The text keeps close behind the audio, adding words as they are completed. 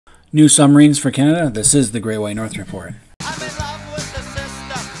New submarines for Canada. This is the Great White North Report.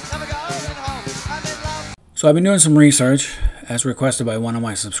 So I've been doing some research as requested by one of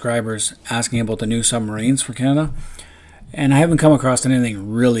my subscribers asking about the new submarines for Canada, and I haven't come across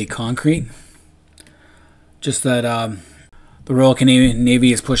anything really concrete. Just that the Royal Canadian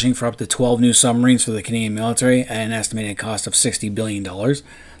Navy is pushing for up to 12 new submarines for the Canadian military at an estimated cost of $60 billion.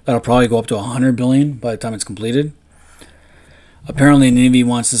 That'll probably go up to $100 billion by the time it's completed. Apparently, the Navy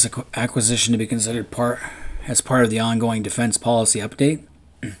wants this acquisition to be considered as part of the ongoing defense policy update.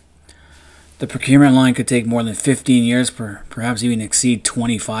 The procurement line could take more than 15 years, perhaps even exceed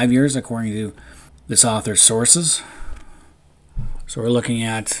 25 years, according to this author's sources. So we're looking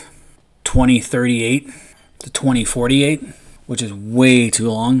at 2038 to 2048, which is way too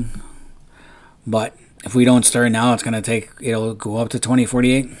long. But if we don't start now, it'll go up to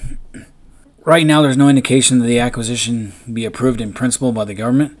 2048. Right now, there's no indication that the acquisition be approved in principle by the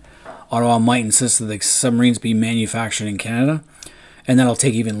government. Ottawa might insist that the submarines be manufactured in Canada, and that'll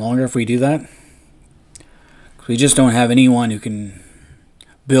take even longer if we do that. We just don't have anyone who can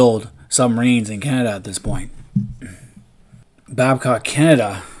build submarines in Canada at this point. Babcock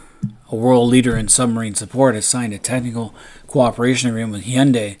Canada, a world leader in submarine support, has signed a technical cooperation agreement with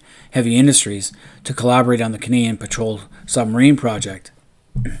Hyundai Heavy Industries to collaborate on the Canadian Patrol Submarine project.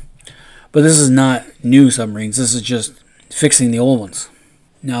 But this is not new submarines, this is just fixing the old ones.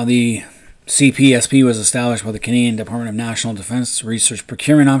 Now, the CPSP was established by the Canadian Department of National Defence to research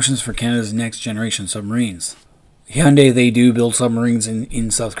procurement options for Canada's next generation submarines. Hyundai, they do build submarines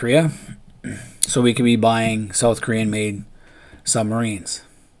in South Korea, so we could be buying South Korean-made submarines.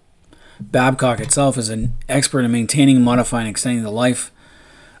 Babcock itself is an expert in maintaining, modifying, and extending the life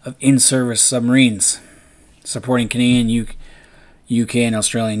of in-service submarines, supporting Canadian, UK, and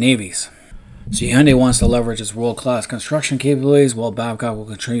Australian navies. So Hyundai wants to leverage its world-class construction capabilities while Babcock will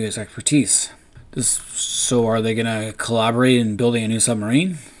contribute its expertise. So are they going to collaborate in building a new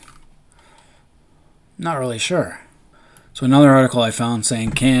submarine? Not really sure. So another article I found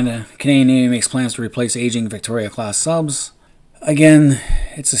saying Canadian Navy makes plans to replace aging Victoria-class subs. Again,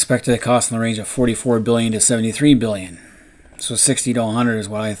 it's expected to cost in the range of $44 billion to $73 billion. So 60 to 100 is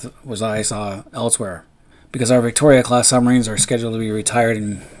what I saw elsewhere. Because our Victoria-class submarines are scheduled to be retired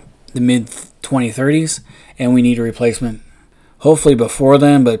in the mid-2030s, and we need a replacement hopefully before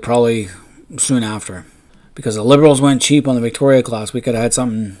then, but probably soon after. Because the Liberals went cheap on the Victoria-class, we could have had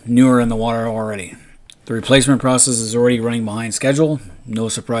something newer in the water already. The replacement process is already running behind schedule, no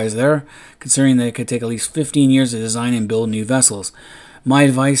surprise there, considering that it could take at least 15 years to design and build new vessels. My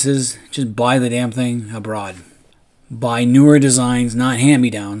advice is just buy the damn thing abroad. Buy newer designs, not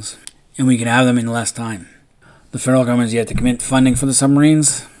hand-me-downs, and we can have them in less time. The federal government has yet to commit funding for the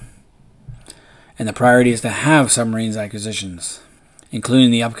submarines, and the priority is to have submarines acquisitions, including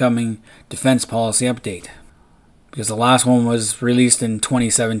the upcoming defense policy update, because the last one was released in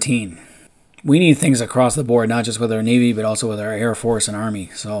 2017. We need things across the board, not just with our Navy, but also with our Air Force and Army.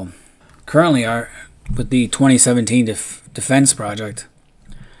 So currently, with the 2017 defense project,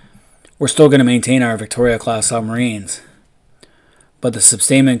 we're still going to maintain our Victoria-class submarines, but the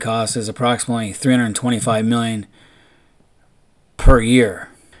sustainment cost is approximately $325 million per year,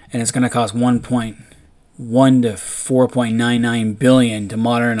 and it's going to cost $1.1 to $4.99 billion to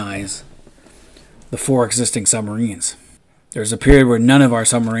modernize the 4 existing submarines. There's a period where none of our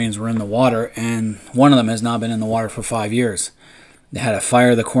submarines were in the water, and one of them has not been in the water for 5 years. They had to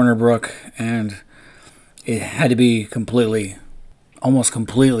fire the Corner Brook, and it had to be almost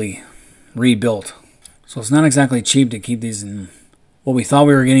completely rebuilt. So it's not exactly cheap to keep these in. What we thought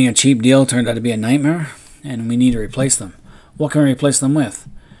we were getting a cheap deal turned out to be a nightmare, and we need to replace them. What can we replace them with?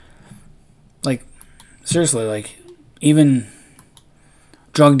 Like, seriously, even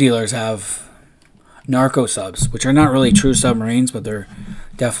drug dealers have narco subs, which are not really true submarines, but they're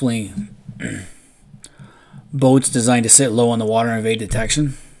definitely boats designed to sit low in the water and evade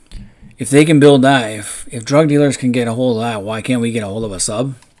detection. If they can build that, if drug dealers can get a hold of that, why can't we get a hold of a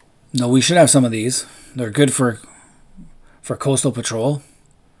sub? No, we should have some of these. They're good for coastal patrol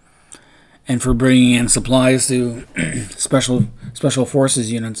and for bringing in supplies to special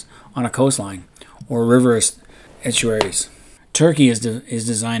forces units on a coastline or river estuaries. Turkey is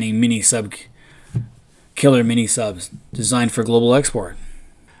designing killer mini subs designed for global export.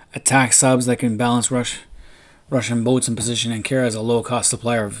 Attack subs that can balance Russian boats in position and carry as a low-cost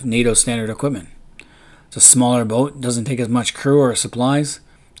supplier of NATO standard equipment. It's a smaller boat, doesn't take as much crew or supplies,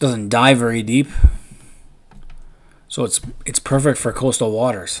 doesn't dive very deep, so it's perfect for coastal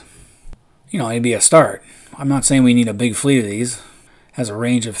waters. It'd be a start. I'm not saying we need a big fleet of these. It has a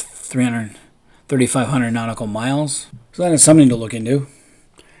range of 3,500 nautical miles, so that is something to look into.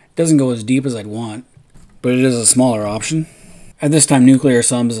 It doesn't go as deep as I'd want, but it is a smaller option. At this time, nuclear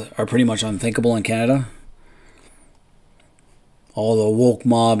subs are pretty much unthinkable in Canada. All the woke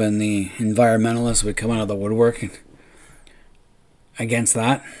mob and the environmentalists would come out of the woodwork against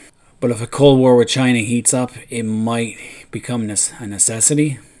that. But if a Cold War with China heats up, it might become a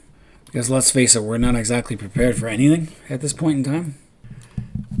necessity. Because let's face it, we're not exactly prepared for anything at this point in time.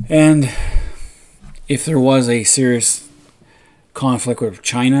 And if there was a serious conflict with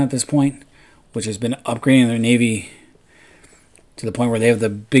China at this point, which has been upgrading their navy to the point where they have the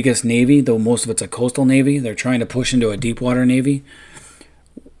biggest navy, though most of it's a coastal navy. They're trying to push into a deep water navy.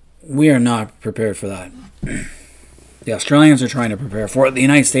 We are not prepared for that. The Australians are trying to prepare for it. The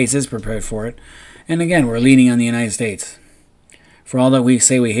United States is prepared for it. And again, we're leaning on the United States. For all that we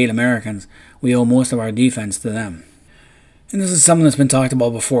say we hate Americans, we owe most of our defense to them. And this is something that's been talked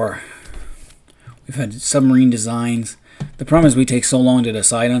about before. We've had submarine designs. The problem is we take so long to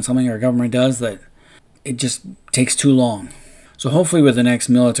decide on something, our government does, that it just takes too long. So hopefully with the next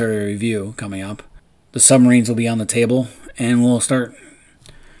military review coming up, the submarines will be on the table and we'll start.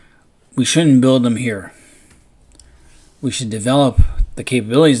 We shouldn't build them here. We should develop the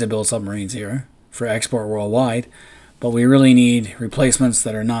capabilities to build submarines here for export worldwide, but we really need replacements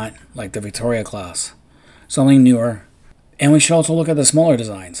that are not like the Victoria class. Something newer. And we should also look at the smaller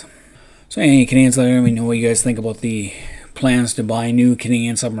designs. So any Canadians, let me know what you guys think about the plans to buy new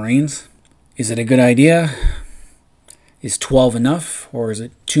Canadian submarines. Is it a good idea? Is 12 enough, or is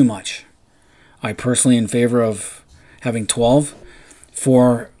it too much? I personally in favor of having 12,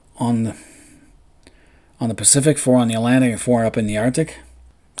 4 on the Pacific, 4 on the Atlantic, and 4 up in the Arctic,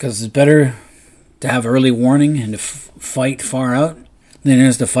 because it's better to have early warning and to fight far out than it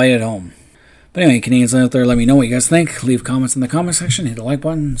is to fight at home. But anyway, Canadians out there, let me know what you guys think. Leave comments in the comment section, hit the like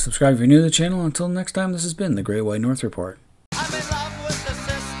button, subscribe if you're new to the channel. Until next time, this has been the Great White North Report.